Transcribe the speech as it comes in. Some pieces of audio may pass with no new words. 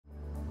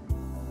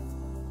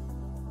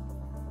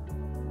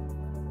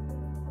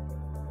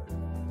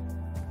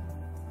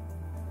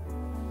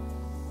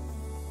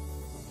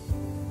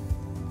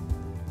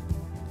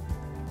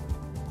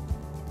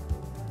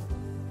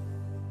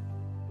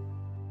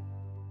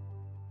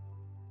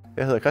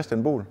Jeg hedder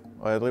Christian Bohl,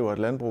 og jeg driver et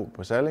landbrug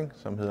på Salling,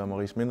 som hedder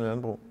Mariesminde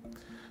Landbrug.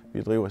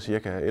 Vi driver ca.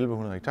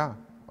 1100 hektar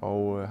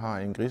og har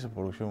en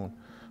griseproduktion,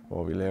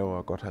 hvor vi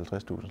laver godt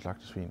 50.000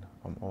 slagtesvin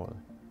om året.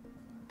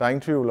 Der er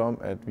ingen tvivl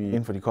om, at vi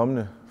inden for de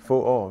kommende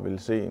få år vil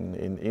se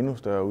en endnu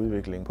større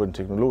udvikling på den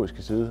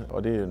teknologiske side,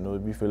 og det er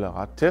noget, vi følger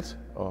ret tæt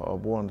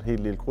og bruger en helt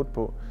lille krudt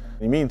på.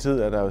 I min tid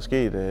er der jo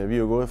sket, vi er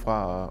jo gået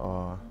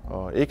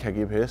fra at ikke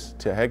have GPS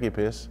til at have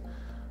GPS,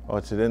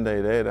 og til den dag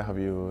i dag, der har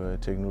vi jo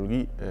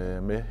teknologi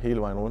med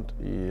hele vejen rundt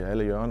i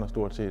alle hjørner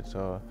stort set,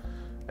 så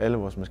alle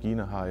vores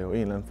maskiner har jo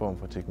en eller anden form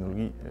for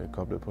teknologi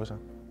koblet på sig.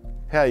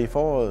 Her i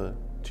foråret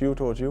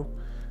 2022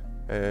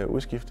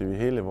 udskiftede vi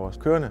hele vores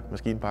kørende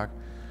maskinpark,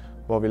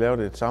 hvor vi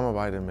lavede et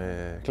samarbejde med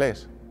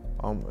Klaas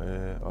om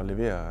at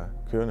levere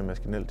kørende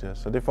maskinel til os.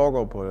 Så det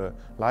foregår på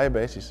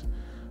lejebasis.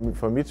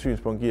 Fra mit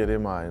synspunkt giver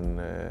det mig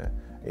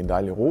en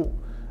dejlig ro.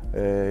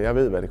 Jeg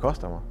ved, hvad det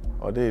koster mig,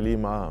 og det er lige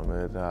meget om,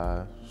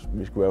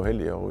 vi skulle være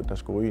uheldige, og der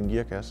skulle ryge en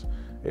gearkasse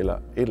eller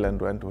et eller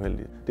andet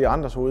uheldigt. Det er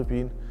andres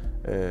hovedpine.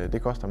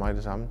 Det koster mig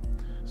det samme.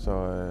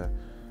 Så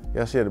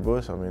jeg ser det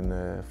både som en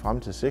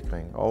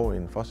fremtidssikring og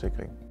en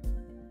forsikring.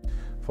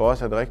 For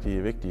os er det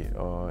rigtig vigtigt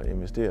at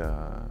investere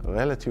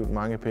relativt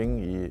mange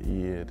penge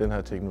i den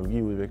her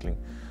teknologiudvikling,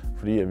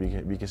 fordi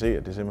at vi kan se,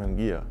 at det simpelthen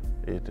giver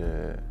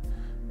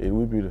et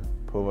udbytte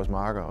på vores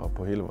marker og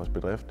på hele vores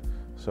bedrift.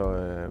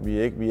 Så vi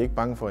er ikke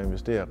bange for at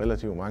investere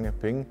relativt mange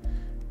penge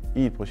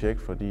i et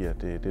projekt, fordi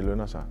at det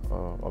lønner sig,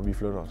 og vi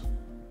flytter os.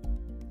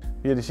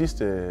 Vi har de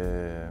sidste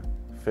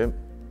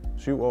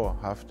 5-7 år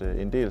haft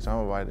en del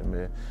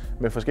samarbejde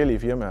med forskellige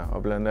firmaer,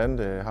 og blandt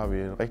andet har vi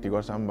et rigtig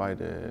godt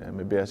samarbejde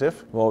med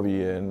BASF, hvor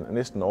vi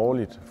næsten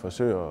årligt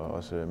forsøger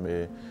os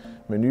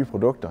med nye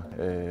produkter,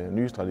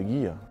 nye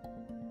strategier.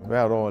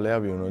 Hvert år lærer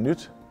vi jo noget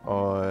nyt,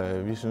 og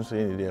vi synes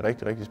egentlig, det er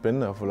rigtig, rigtig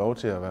spændende at få lov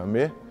til at være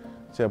med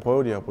til at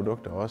prøve de her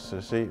produkter og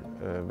også se,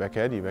 hvad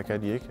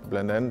kan de ikke.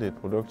 Blandt andet et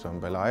produkt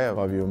som veje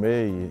var vi jo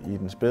med i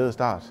den spæde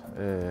start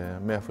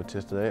med at få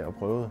testet af og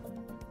prøvet.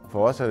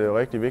 For os er det jo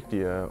rigtig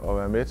vigtigt at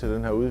være med til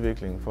den her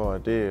udvikling, for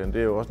det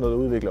er jo også noget,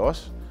 der udvikler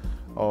os.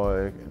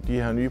 Og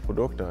de her nye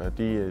produkter,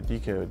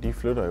 de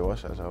flytter jo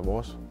også altså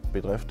vores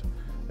bedrift.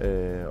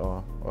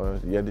 Og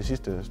ja, det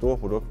sidste store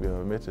produkt, vi har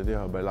været med til, det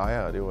har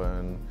veje, og det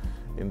var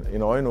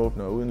en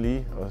øjenåbner uden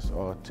lige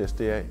at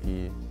teste det af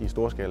i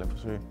storskala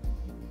forsøg.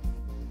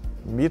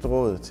 Mit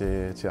råd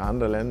til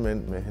andre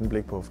landmænd med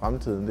henblik på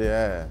fremtiden, det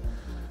er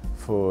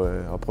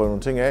at prøve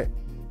nogle ting af.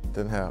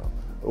 Den her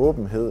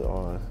åbenhed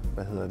og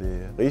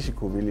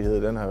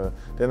risikovillighed,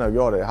 den har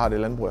gjort, at jeg har det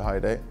landbrug, jeg har i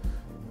dag.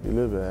 I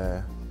løbet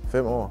af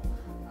 5 år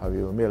har vi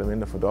jo mere eller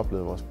mindre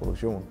fordoblet vores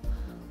produktion.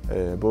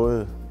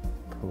 Både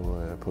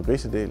på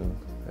grisedelen,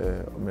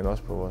 men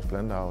også på vores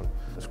planteavl.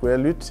 Skulle jeg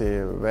lytte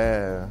til,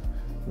 hvad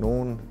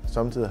nogen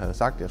samtidig havde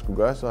sagt, at jeg skulle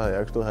gøre, så havde jeg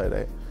ikke stået her i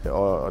dag.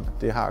 Og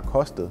det har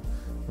kostet,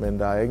 men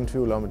der er ingen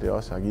tvivl om, at det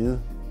også har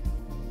givet.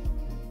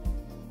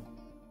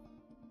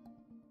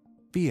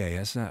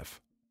 BASF.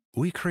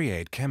 We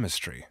create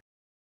chemistry.